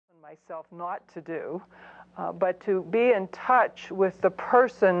myself not to do, but to be in touch with the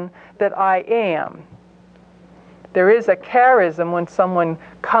person that I am. There is a charism when someone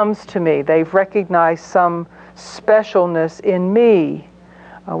comes to me. They've recognized some specialness in me.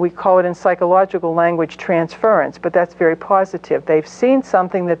 We call it in psychological language transference, but that's very positive. They've seen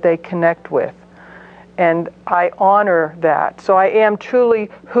something that they connect with, and I honor that. So I am truly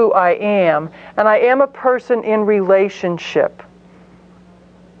who I am, and I am a person in relationship.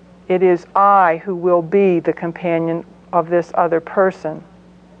 It is I who will be the companion of this other person.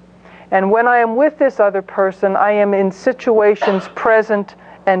 And when I am with this other person, I am in situations present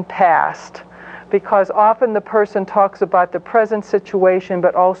and past, because often the person talks about the present situation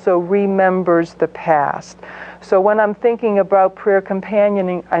but also remembers the past. So when I'm thinking about prayer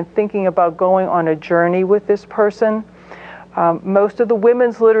companioning, I'm thinking about going on a journey with this person. Most of the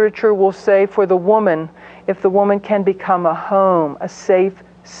women's literature will say for the woman, if the woman can become a home, a safe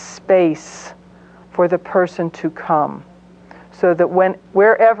space for the person to come, so that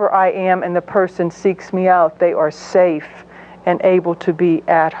wherever I am and the person seeks me out, they are safe and able to be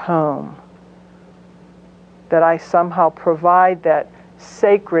at home. That I somehow provide that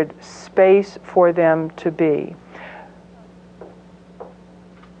sacred space for them to be.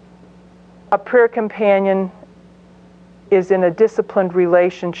 A prayer companion is in a disciplined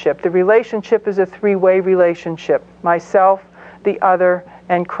relationship. The relationship is a three-way relationship. Myself, the other,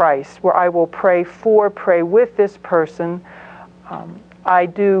 and Christ, where I will pray with this person. I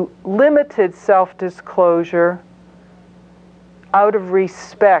do limited self-disclosure out of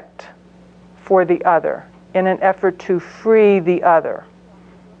respect for the other, in an effort to free the other,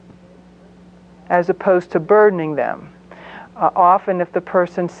 as opposed to burdening them. Often if the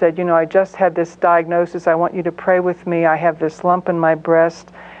person said, I just had this diagnosis, I want you to pray with me, I have this lump in my breast,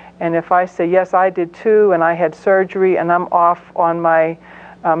 and if I say, yes, I did too, and I had surgery, and I'm off on my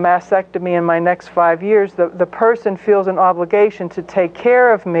mastectomy in my next 5 years, the person feels an obligation to take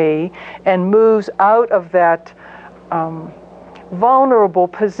care of me and moves out of that vulnerable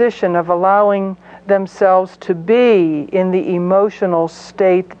position of allowing themselves to be in the emotional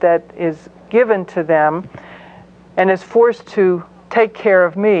state that is given to them and is forced to take care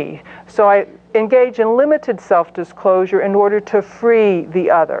of me. So I engage in limited self-disclosure in order to free the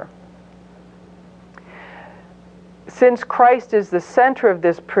other. Since Christ is the center of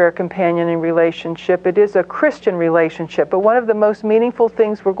this prayer companioning relationship, it is a Christian relationship. But one of the most meaningful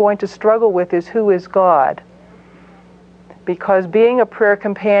things we're going to struggle with is who is God. Because being a prayer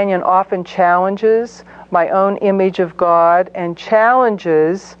companion often challenges my own image of God and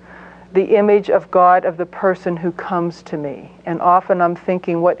challenges the image of God of the person who comes to me. And often I'm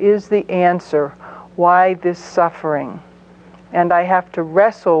thinking, what is the answer? Why this suffering? And I have to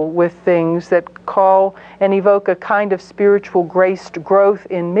wrestle with things that call and evoke a kind of spiritual growth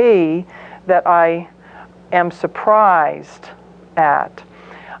in me that I am surprised at.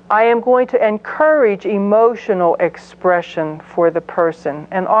 I am going to encourage emotional expression for the person.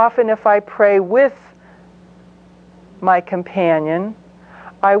 And often if I pray with my companion,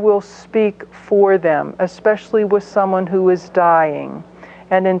 I will speak for them, especially with someone who is dying.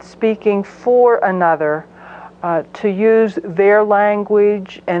 And in speaking for another, to use their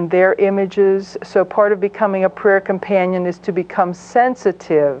language and their images. So part of becoming a prayer companion is to become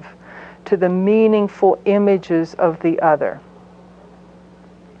sensitive to the meaningful images of the other.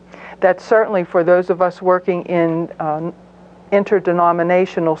 That's certainly for those of us working in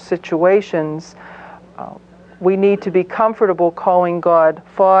interdenominational situations. We need to be comfortable calling God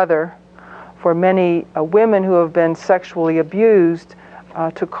Father. For many women who have been sexually abused,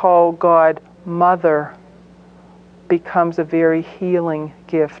 to call God Mother becomes a very healing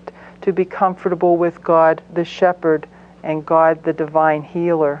gift. To be comfortable with God the Shepherd and God the Divine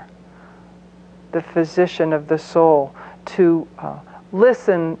Healer, the Physician of the soul. To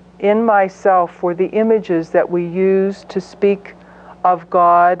listen in myself for the images that we use to speak of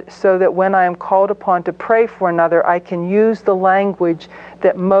God, so that when I am called upon to pray for another, I can use the language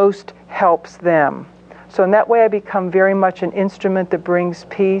that most helps them. So in that way I become very much an instrument that brings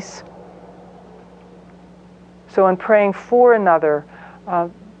peace. So in praying for another,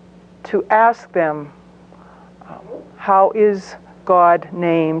 to ask them, how is God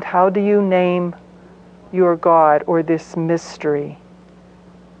named? How do you name your God or this mystery?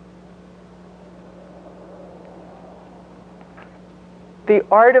 The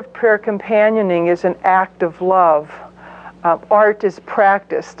art of prayer companioning is an act of love. Art is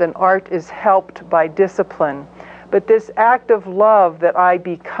practiced and art is helped by discipline. But this act of love that I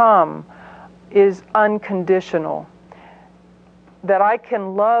become is unconditional. That I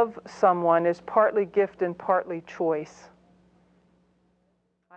can love someone is partly gift and partly choice.